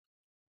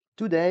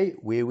Today,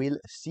 we will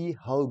see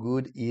how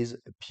good is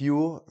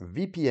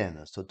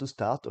PureVPN. So to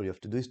start, all you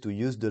have to do is to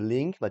use the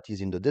link that is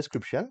in the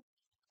description,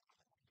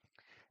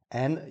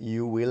 and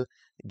you will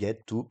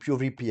get to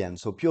PureVPN.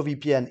 So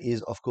PureVPN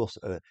is, of course,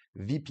 a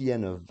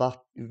VPN, a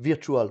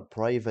virtual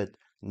private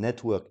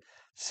network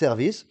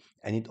service,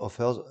 and it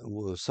offers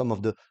some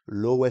of the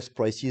lowest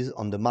prices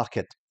on the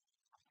market.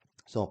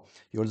 So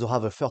you also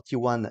have a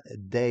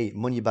 31-day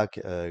money-back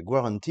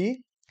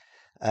guarantee.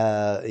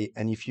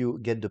 And if you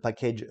get the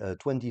package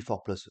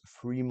 24 plus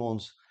 3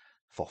 months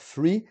for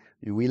free,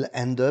 you will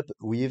end up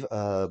with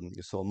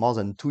so more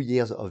than 2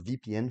 years of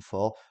VPN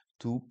for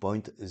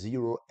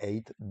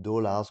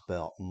 $2.08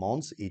 per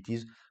month. It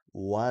is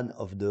one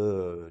of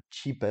the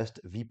cheapest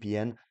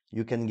VPN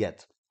you can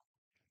get.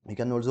 You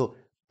can also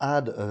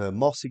add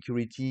more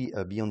security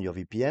beyond your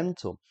VPN.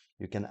 So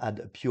you can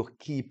add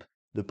PureKeep,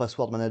 the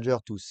password manager,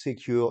 to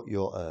secure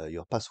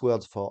your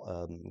passwords for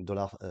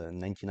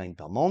 $99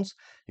 per month.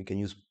 You can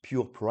use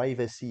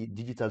PurePrivacy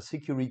digital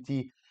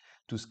security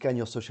to scan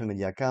your social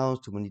media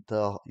accounts, to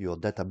monitor your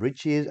data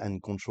breaches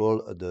and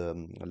control the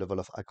level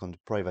of account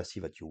privacy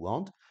that you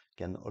want.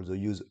 You can also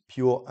use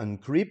Pure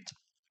Encrypt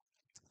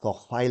for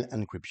file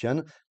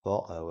encryption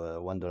for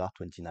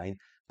 $1.29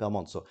 per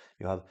month. So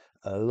you have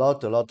a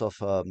lot of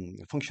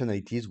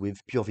functionalities with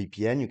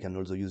PureVPN. You can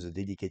also use a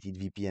dedicated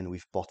VPN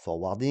with port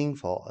forwarding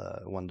for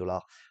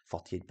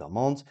 $1.48 per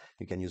month.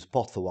 You can use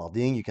port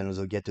forwarding. You can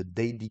also get a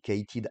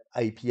dedicated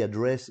IP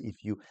address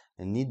if you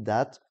need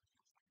that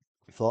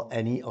for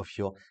any of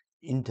your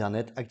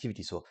internet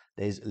activity. So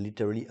there's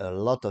literally a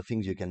lot of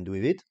things you can do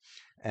with it.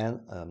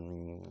 And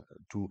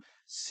to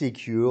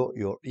secure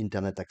your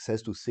internet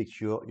access, to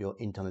secure your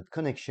internet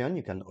connection,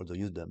 you can also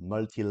use the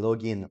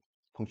multi-login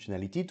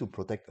functionality to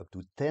protect up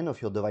to 10 of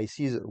your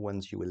devices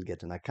once you will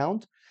get an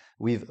account.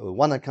 With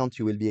one account,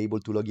 you will be able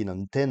to log in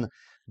on 10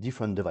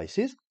 different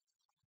devices.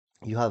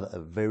 You have a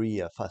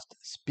very fast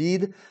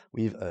speed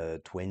with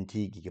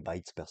 20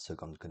 gigabytes per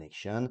second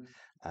connection,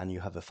 and you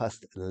have a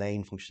fast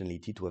lane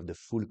functionality to have the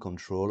full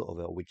control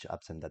over which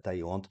apps and data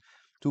you want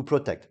to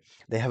protect.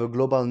 They have a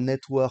global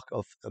network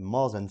of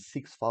more than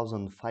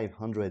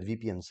 6,500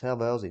 VPN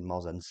servers in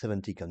more than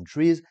 70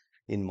 countries,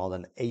 in more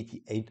than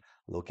 88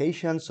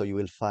 locations. So you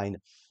will find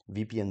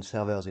VPN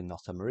servers in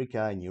North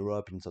America, in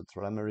Europe, in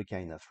Central America,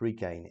 in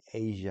Africa, in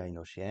Asia, in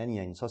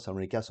Oceania, in South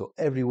America. So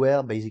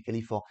everywhere,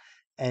 basically, for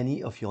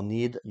any of your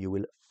need, you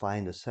will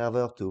find a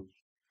server to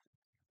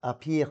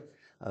appear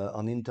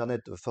on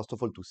internet, first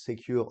of all, to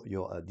secure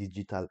your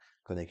digital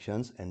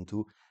connections and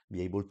to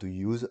be able to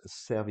use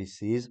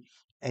services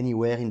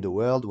anywhere in the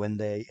world when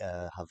they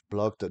have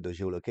blocked the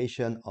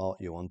geolocation, or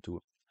you want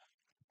to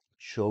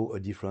show a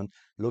different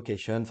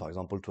location, for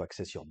example, to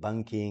access your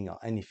banking or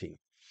anything.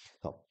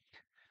 So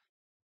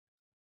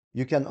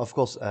you can, of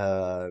course,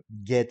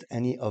 get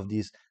any of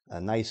these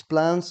nice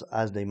plans.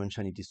 As they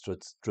mentioned, it is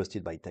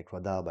trusted by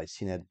TechRadar, by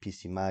CNET,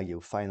 PCMag,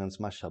 EU Finance,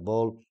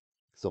 Mashable.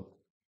 So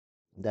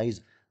there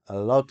is a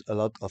lot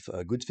of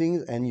good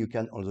things, and you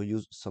can also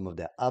use some of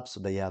their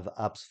apps. They have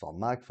apps for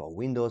Mac, for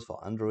Windows,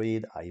 for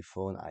Android,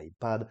 iPhone,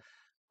 iPad,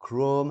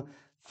 Chrome,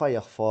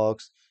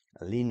 Firefox,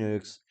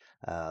 Linux.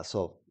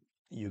 So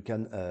you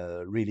can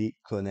really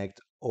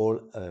connect all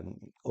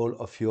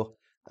of your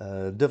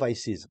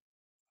devices.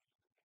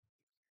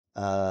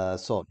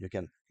 So you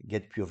can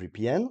get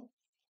PureVPN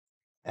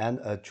and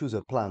choose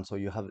a plan. So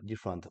you have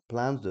different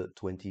plans, the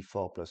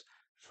 24 plus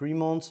 3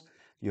 months.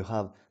 You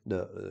have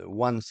the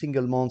one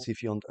single month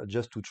if you want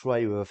just to try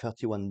a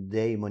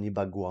 31-day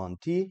money-back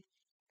guarantee.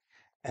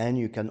 And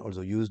you can also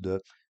use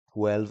the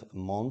 12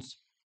 months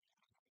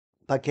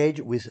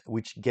package with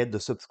which get the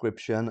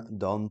subscription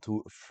down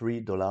to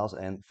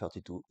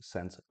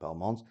 $3.32 per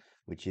month,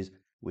 which is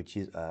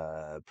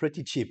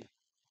pretty cheap.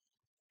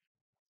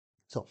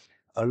 So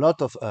a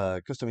lot of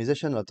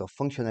customization, a lot of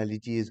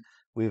functionalities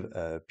with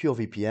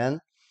PureVPN.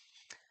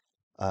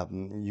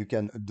 You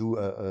can do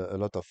a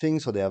lot of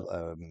things. So they have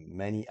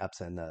many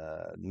apps and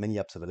many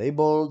apps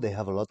available. They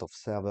have a lot of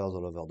servers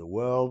all over the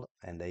world,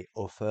 and they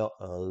offer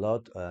a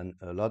lot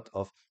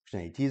of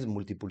functionalities,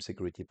 multiple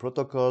security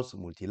protocols,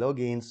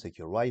 multi-logins,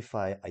 secure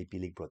Wi-Fi, IP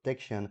leak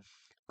protection,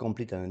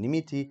 complete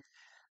anonymity.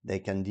 They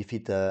can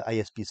defeat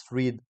ISP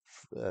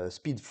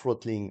speed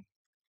throttling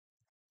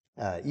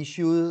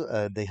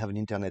issues. They have an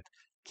internet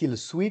kill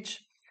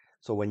switch.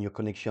 So when your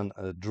connection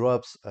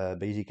drops,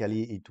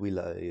 basically it will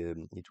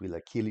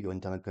kill your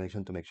internet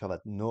connection to make sure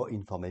that no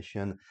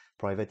information,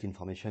 private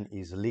information,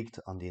 is leaked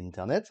on the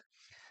internet.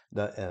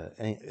 The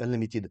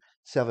unlimited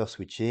server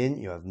switching,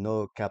 you have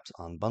no caps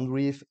on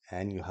bandwidth,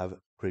 and you have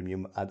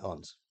premium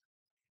add-ons.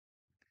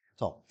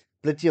 So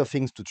plenty of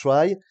things to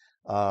try.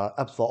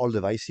 Apps for all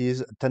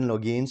devices, 10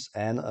 logins,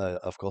 and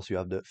of course you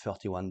have the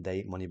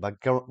 31-day money-back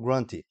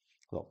guarantee.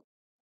 So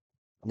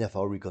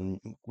therefore, we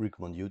can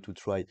recommend you to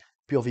try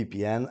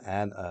PureVPN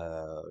and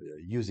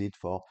use it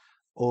for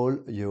all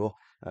your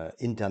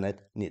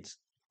internet needs.